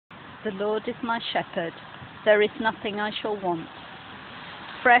The Lord is my shepherd, there is nothing I shall want.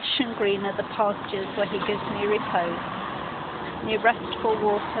 Fresh and green are the pastures where he gives me repose. Near restful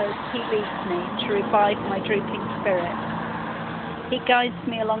waters he leads me to revive my drooping spirit. He guides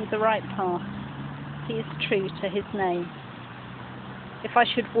me along the right path. He is true to his name. If I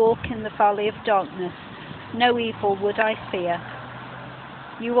should walk in the valley of darkness, no evil would I fear.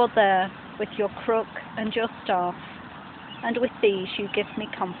 You are there with your crook and your staff, and with these you give me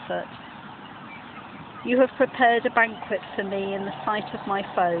comfort. You have prepared a banquet for me in the sight of my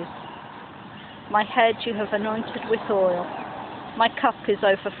foes. My head you have anointed with oil. My cup is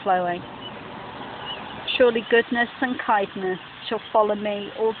overflowing. Surely goodness and kindness shall follow me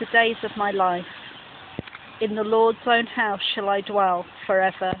all the days of my life. In the Lord's own house shall I dwell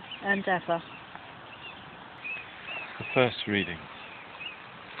forever and ever. The first reading.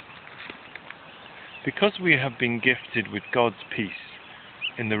 Because we have been gifted with God's peace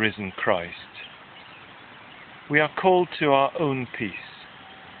in the risen Christ, we are called to our own peace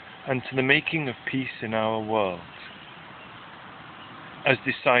and to the making of peace in our world. As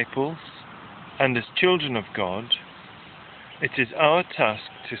disciples and as children of God, it is our task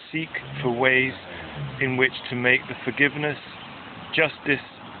to seek for ways in which to make the forgiveness, justice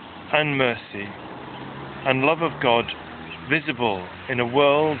and mercy and love of God visible in a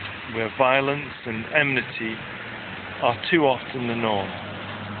world where violence and enmity are too often the norm.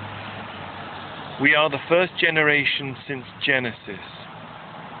 We are the first generation since Genesis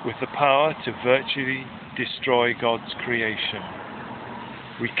with the power to virtually destroy God's creation.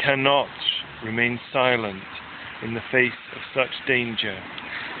 We cannot remain silent in the face of such danger.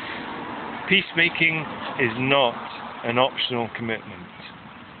 Peacemaking is not an optional commitment.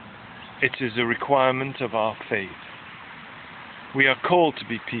 It is a requirement of our faith. We are called to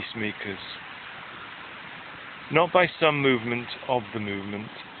be peacemakers, not by some movement of the movement,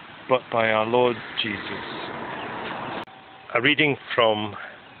 but by our Lord Jesus. A reading from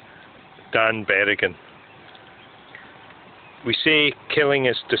Dan Berrigan. We say killing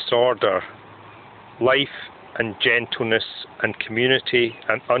is disorder. Life and gentleness and community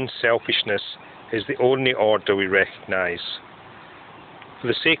and unselfishness is the only order we recognise. For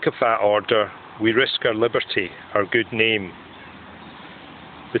the sake of that order, we risk our liberty, our good name.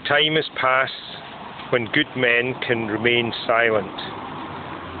 The time is past when good men can remain silent,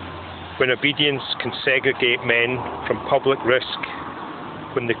 when obedience can segregate men from public risk,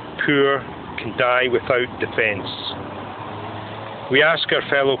 when the poor can die without defence. We ask our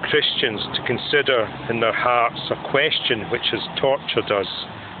fellow Christians to consider in their hearts a question which has tortured us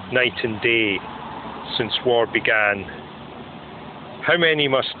night and day since war began. How many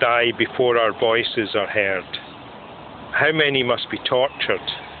must die before our voices are heard? How many must be tortured,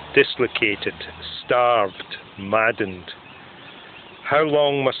 dislocated, starved, maddened? How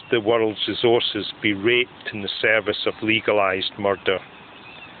long must the world's resources be raped in the service of legalised murder?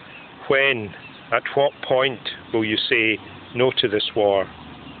 When, at what point will you say no to this war?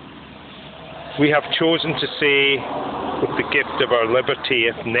 We have chosen to say, with the gift of our liberty,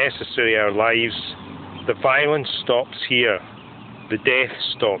 if necessary our lives, the violence stops here, the death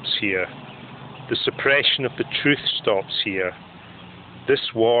stops here, the suppression of the truth stops here, this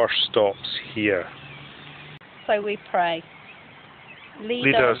war stops here. So we pray.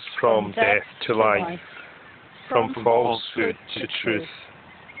 Lead us from death to life, from falsehood to truth.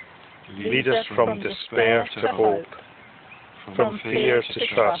 Lead us from despair to hope, from fear to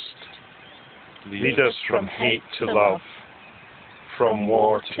trust. Lead us from hate to love, from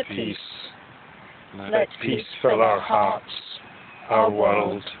war to peace. Let peace fill our hearts, our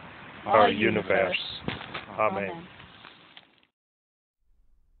world, our universe. Amen.